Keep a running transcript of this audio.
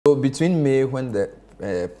So between May, when the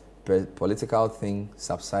political thing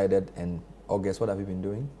subsided, and August, what have you been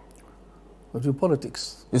doing? I do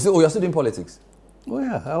politics. You're still doing politics? Oh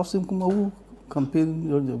yeah, I was in Kumawu campaigning.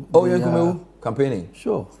 You're in Kumawu campaigning?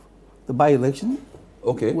 Sure. The by-election.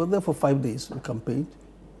 Okay. We were there for 5 days. We campaigned.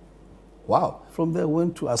 Wow. From there,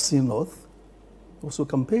 went to Asin North. Also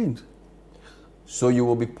campaigned. So you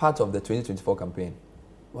will be part of the 2024 campaign?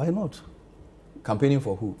 Why not? Campaigning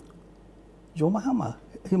for who? Joe Mahama.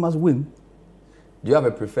 He must win. Do you have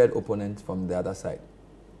a preferred opponent from the other side?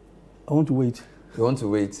 I want to wait. You want to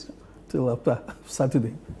wait? Till after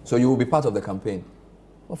Saturday. So you will be part of the campaign?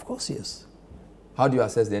 Of course, yes. How do you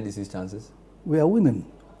assess the NDC's chances? We are winning.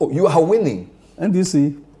 Oh, you are winning?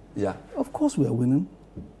 NDC? Yeah. Of course we are winning.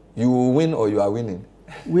 You will win or you are winning?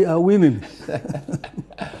 We are winning.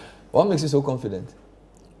 What makes you so confident?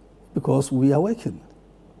 Because we are working.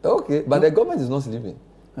 Okay, but the government is not sleeping.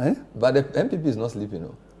 Eh? But the MPP is not sleeping,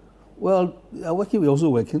 no? Well, they are working, we're also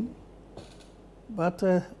working. But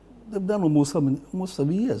they've done almost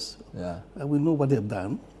 7 years. Yeah. And we know what they've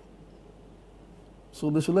done. So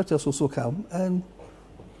they should let us also come and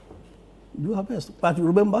do our best. But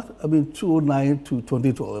remember, 2009 to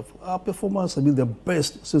 2012, our performance has been the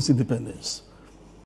best since independence.